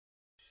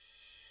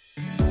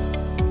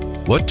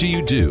What do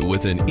you do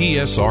with an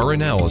ESR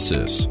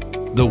analysis?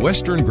 The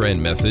Western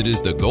Grand method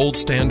is the gold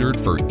standard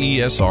for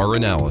ESR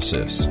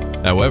analysis.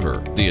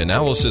 However, the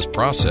analysis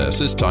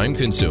process is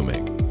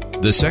time-consuming.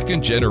 The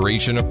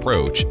second-generation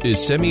approach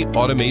is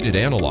semi-automated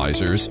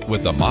analyzers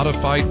with the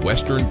modified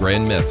Western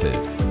Grand method.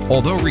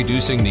 Although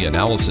reducing the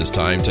analysis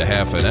time to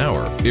half an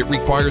hour, it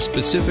requires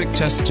specific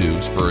test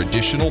tubes for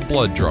additional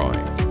blood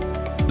drawing.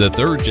 The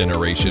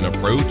third-generation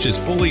approach is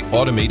fully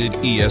automated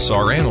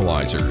ESR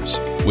analyzers,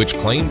 which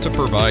claim to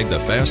provide the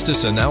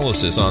fastest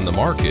analysis on the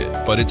market,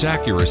 but its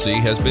accuracy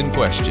has been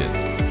questioned.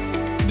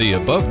 The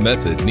above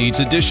method needs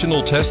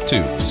additional test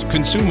tubes,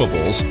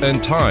 consumables,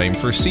 and time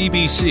for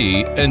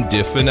CBC and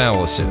DIF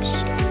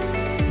analysis.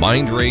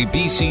 Mindray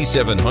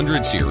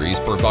BC700 series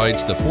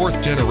provides the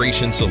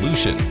fourth-generation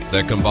solution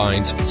that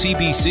combines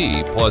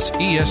CBC plus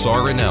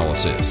ESR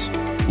analysis.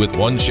 With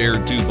one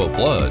shared tube of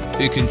blood,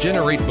 it can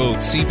generate both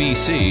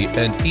CBC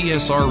and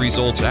ESR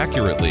results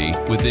accurately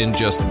within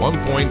just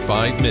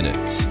 1.5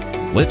 minutes.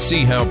 Let's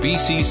see how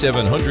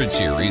BC700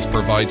 series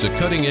provides a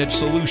cutting-edge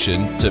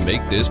solution to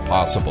make this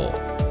possible.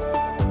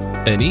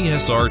 An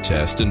ESR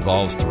test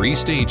involves 3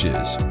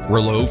 stages: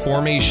 rouleau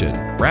formation,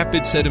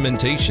 rapid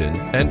sedimentation,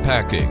 and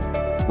packing.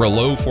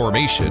 Rouleau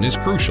formation is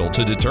crucial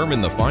to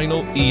determine the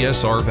final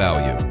ESR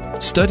value.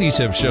 Studies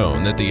have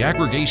shown that the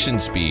aggregation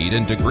speed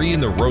and degree in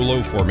the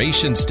rouleau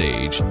formation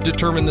stage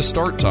determine the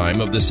start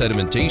time of the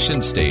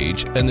sedimentation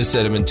stage and the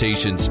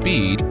sedimentation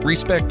speed,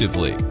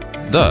 respectively.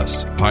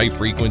 Thus,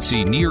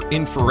 high-frequency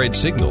near-infrared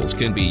signals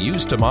can be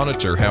used to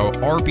monitor how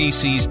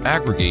RBCs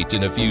aggregate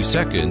in a few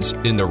seconds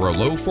in the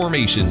rouleau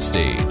formation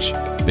stage.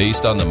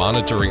 Based on the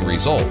monitoring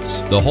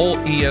results, the whole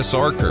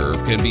ESR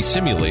curve can be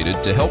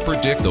simulated to help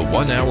predict the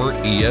 1-hour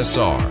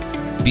ESR.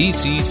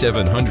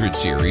 BC700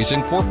 series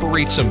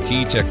incorporates some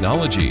key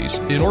technologies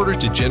in order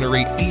to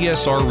generate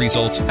ESR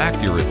results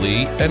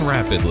accurately and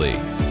rapidly.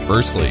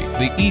 Firstly,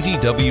 the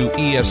EZW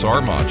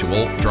ESR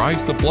module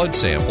drives the blood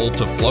sample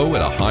to flow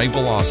at a high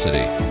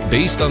velocity.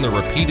 Based on the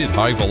repeated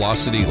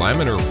high-velocity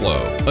laminar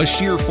flow, a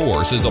shear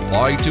force is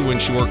applied to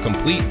ensure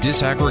complete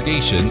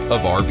disaggregation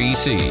of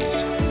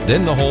RBCs.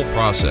 Then the whole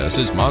process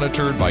is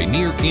monitored by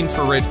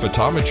near-infrared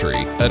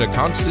photometry at a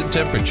constant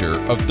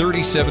temperature of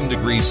 37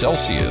 degrees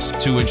Celsius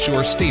to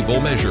ensure stable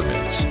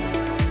measurements.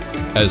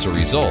 As a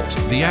result,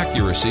 the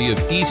accuracy of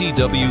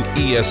EZW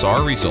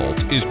ESR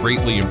result is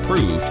greatly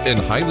improved and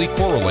highly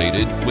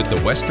correlated with the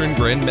Western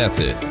Grand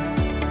method.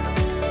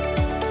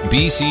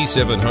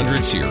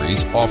 BC700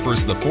 series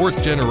offers the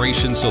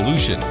fourth-generation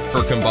solution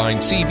for combined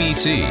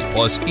CBC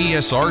plus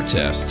ESR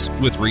tests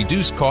with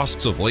reduced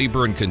costs of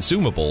labor and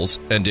consumables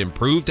and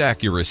improved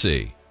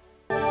accuracy.